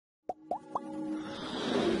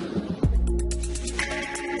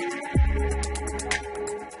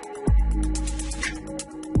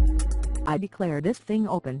I declare this thing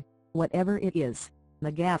open, whatever it is.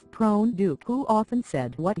 The gaffe-prone Duke, who often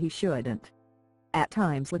said what he shouldn't. At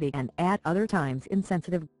times witty and at other times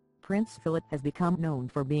insensitive, Prince Philip has become known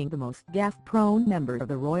for being the most gaffe-prone member of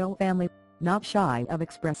the royal family, not shy of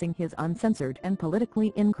expressing his uncensored and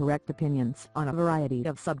politically incorrect opinions on a variety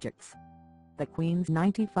of subjects. The Queen's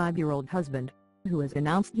 95-year-old husband, who has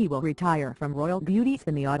announced he will retire from royal duties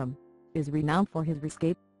in the autumn, is renowned for his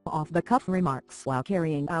risque, off-the-cuff remarks while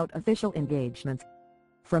carrying out official engagements.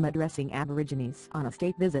 From addressing Aborigines on a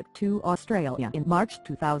state visit to Australia in March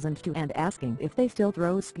 2002 and asking if they still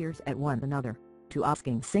throw spears at one another, to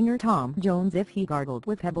asking singer Tom Jones if he gargled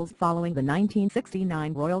with pebbles following the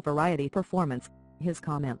 1969 Royal Variety performance, his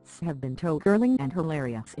comments have been toe-curling and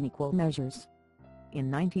hilarious in equal measures. In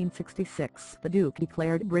 1966 the Duke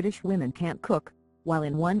declared British women can't cook, while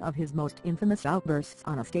in one of his most infamous outbursts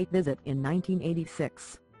on a state visit in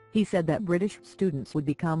 1986, he said that British students would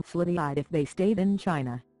become slitty-eyed if they stayed in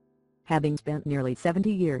China. Having spent nearly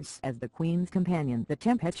 70 years as the Queen's companion, the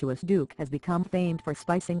tempestuous Duke has become famed for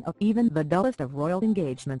spicing up even the dullest of royal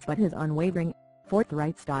engagements, but his unwavering,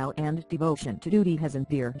 forthright style and devotion to duty has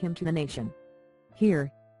endeared him to the nation.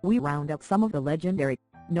 Here, we round up some of the legendary,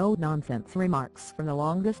 no-nonsense remarks from the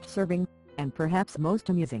longest-serving, and perhaps most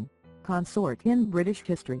amusing, consort in British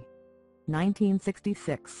history.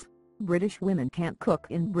 1966. British women can't cook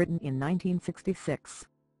in Britain in 1966.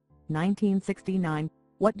 1969.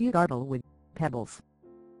 What do you gargle with? Pebbles.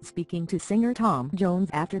 Speaking to singer Tom Jones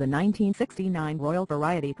after the 1969 Royal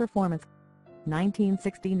Variety performance.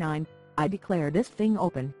 1969. I declare this thing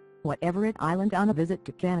open, whatever it island on a visit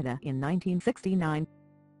to Canada in 1969.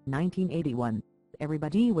 1981.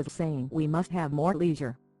 Everybody was saying we must have more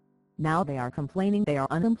leisure. Now they are complaining they are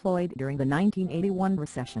unemployed during the 1981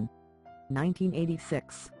 recession.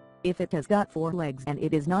 1986. If it has got 4 legs and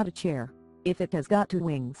it is not a chair, if it has got 2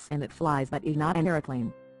 wings and it flies but is not an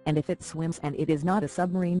aeroplane, and if it swims and it is not a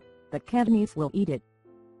submarine, the Cantonese will eat it.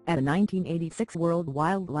 At a 1986 World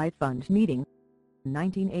Wildlife Fund meeting.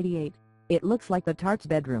 1988. It looks like the tart's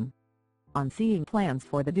bedroom. On seeing plans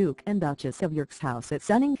for the Duke and Duchess of York's house at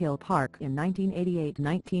Sunninghill Park in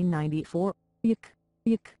 1988-1994, yuck,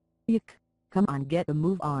 yuck, yuck, come on, get a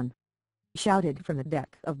move on, shouted from the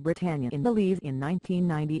deck of Britannia in Belize in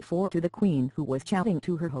 1994 to the Queen, who was chatting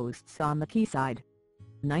to her hosts on the quayside.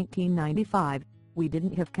 1995. We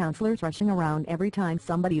didn't have councillors rushing around every time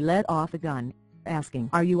somebody let off a gun, asking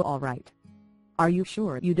 "Are you alright? Are you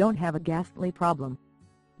sure you don't have a ghastly problem?"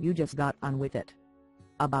 You just got on with it.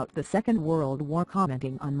 About the Second World War,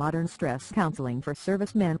 commenting on modern stress counseling for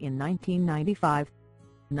servicemen in 1995.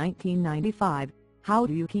 1995. How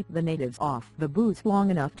do you keep the natives off the booze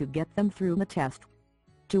long enough to get them through the test?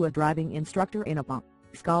 To a driving instructor in Aborigines,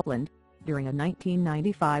 Scotland, during a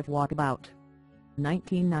 1995 walkabout.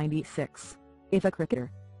 1996. If a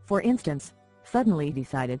cricketer, for instance, suddenly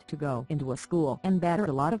decided to go into a school and batter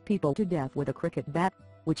a lot of people to death with a cricket bat,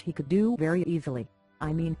 which he could do very easily,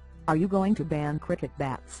 I mean, are you going to ban cricket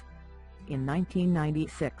bats? In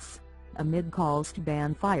 1996, amid calls to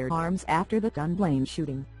ban firearms after the Dunblane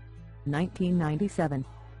shooting. 1997.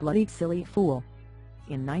 Bloody silly fool.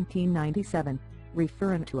 In 1997,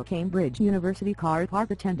 referring to a Cambridge University car park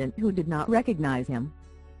attendant who did not recognize him.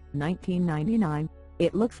 1999.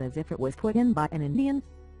 It looks as if it was put in by an Indian.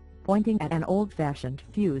 Pointing at an old-fashioned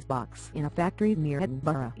fuse box in a factory near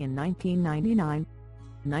Edinburgh in 1999.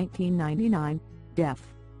 1999. Deaf.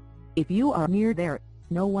 If you are near there,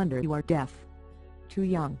 no wonder you are deaf. 2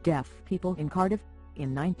 young deaf people in Cardiff,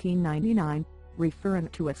 in 1999, referring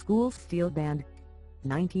to a school's steel band.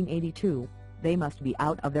 1982, they must be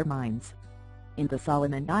out of their minds. In the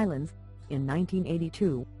Solomon Islands, in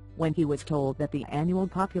 1982, when he was told that the annual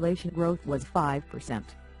population growth was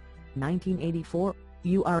 5%. 1984,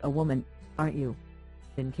 you are a woman, aren't you?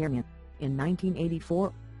 In Kenya, in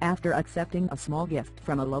 1984, after accepting a small gift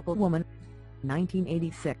from a local woman.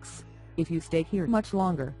 1986, if you stay here much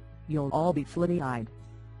longer, you'll all be slitty-eyed.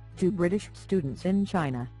 2 British students in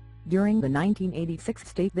China, during the 1986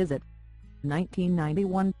 state visit.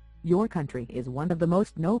 1991, your country is one of the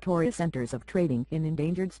most notorious centers of trading in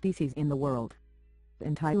endangered species in the world.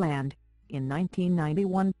 In Thailand, in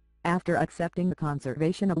 1991, after accepting the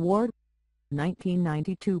Conservation Award.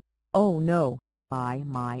 1992, oh no, I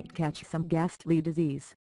might catch some ghastly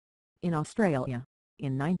disease. In Australia,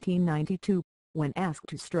 in 1992, when asked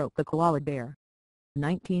to stroke the koala bear.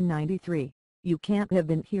 1993, you can't have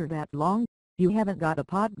been here that long, you haven't got a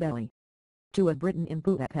pot belly. To a Briton in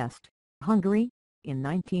Budapest, Hungary, in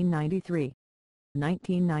 1993.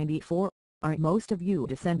 1994, aren't most of you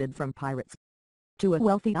descended from pirates? To a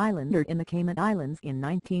wealthy islander in the Cayman Islands in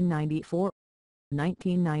 1994.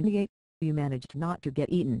 1998, You managed not to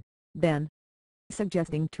get eaten, then.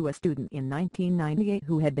 Suggesting to a student in 1998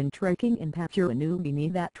 who had been trekking in Papua New Guinea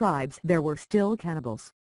that tribes there were still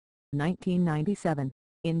cannibals. 1997,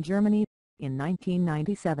 in Germany. In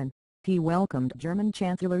 1997, he welcomed German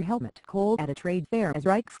Chancellor Helmut Kohl at a trade fair as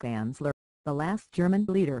Reichskanzler. The last German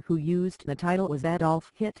leader who used the title was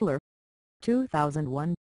Adolf Hitler.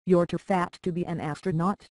 2001, you're too fat to be an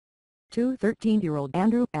astronaut. To 13-year-old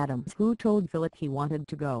Andrew Adams who told Philip he wanted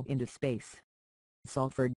to go into space.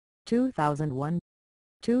 Salford, 2001.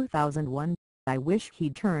 2001, I wish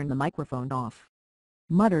he'd turn the microphone off.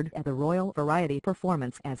 Muttered at the Royal Variety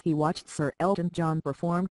performance as he watched Sir Elton John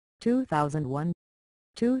perform. 2001.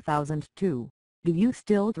 2002, do you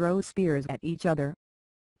still throw spears at each other?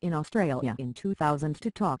 In Australia in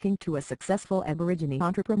 2002 talking to a successful Aborigine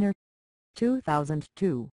entrepreneur.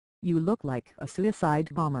 2002, you look like a suicide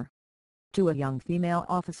bomber. To a young female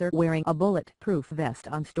officer wearing a bulletproof vest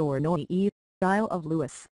on Stornoway Eve, Isle of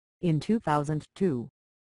Lewis, in 2002.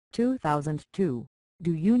 2002,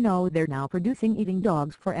 do you know they're now producing eating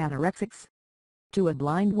dogs for anorexics? To a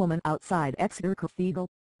blind woman outside Exeter Cathedral,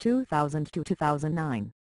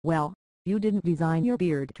 2002-2009, well, you didn't design your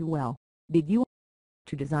beard too well, did you?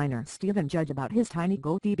 To designer Stephen Judge about his tiny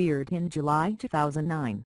goatee beard in July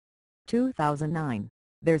 2009. 2009,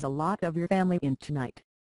 there's a lot of your family in tonight.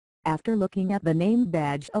 After looking at the name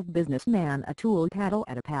badge of businessman Atul Patel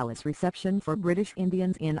at a palace reception for British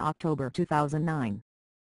Indians in October 2009.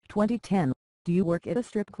 2010, do you work at a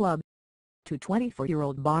strip club? To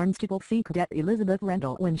 24-year-old Barnstable Fee cadet Elizabeth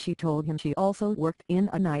Rendell when she told him she also worked in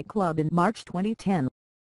a nightclub in March 2010.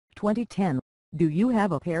 2010, do you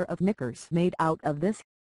have a pair of knickers made out of this?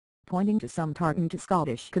 Pointing to some tartan to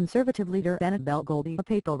Scottish Conservative leader Annabel Goldie a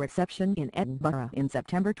papal reception in Edinburgh in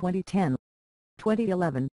September 2010.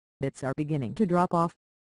 2011, bits are beginning to drop off.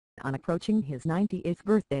 On approaching his 98th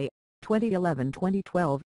birthday,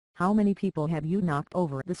 2011-2012, how many people have you knocked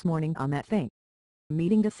over this morning on that thing?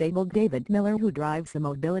 Meeting disabled David Miller who drives the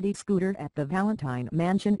mobility scooter at the Valentine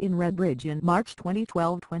Mansion in Redbridge in March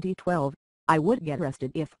 2012. I would get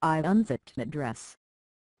arrested if I unzipped that dress.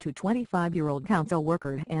 To 25-year-old council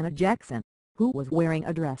worker Hannah Jackson, who was wearing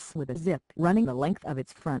a dress with a zip running the length of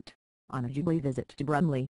its front, on a Jubilee visit to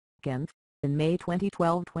Brumley, Kent, in May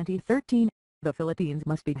 2012-2013, the Philippines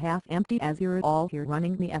must be half empty as you're all here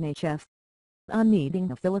running the NHS. On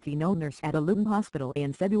meeting a Filipino nurse at a Luton hospital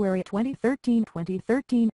in February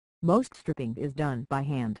 2013, most stripping is done by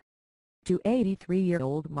hand. To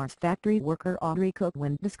 83-year-old Mars factory worker Audrey Cook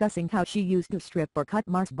when discussing how she used to strip or cut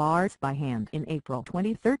Mars bars by hand in April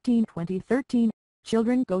 2013,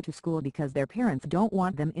 children go to school because their parents don't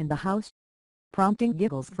want them in the house. Prompting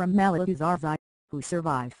giggles from Malala Yousafzai, who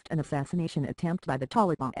survived an assassination attempt by the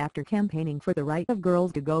Taliban after campaigning for the right of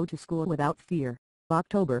girls to go to school without fear.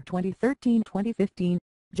 October 2013-2015,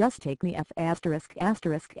 just take me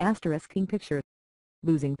 ******ing picture.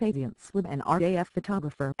 Losing patience with an RAF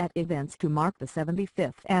photographer at events to mark the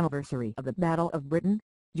 75th anniversary of the Battle of Britain,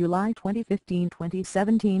 July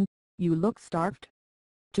 2015-2017, you look starved.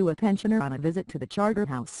 To a pensioner on a visit to the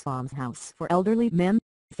Charterhouse Farms House for Elderly Men,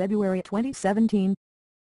 February 2017,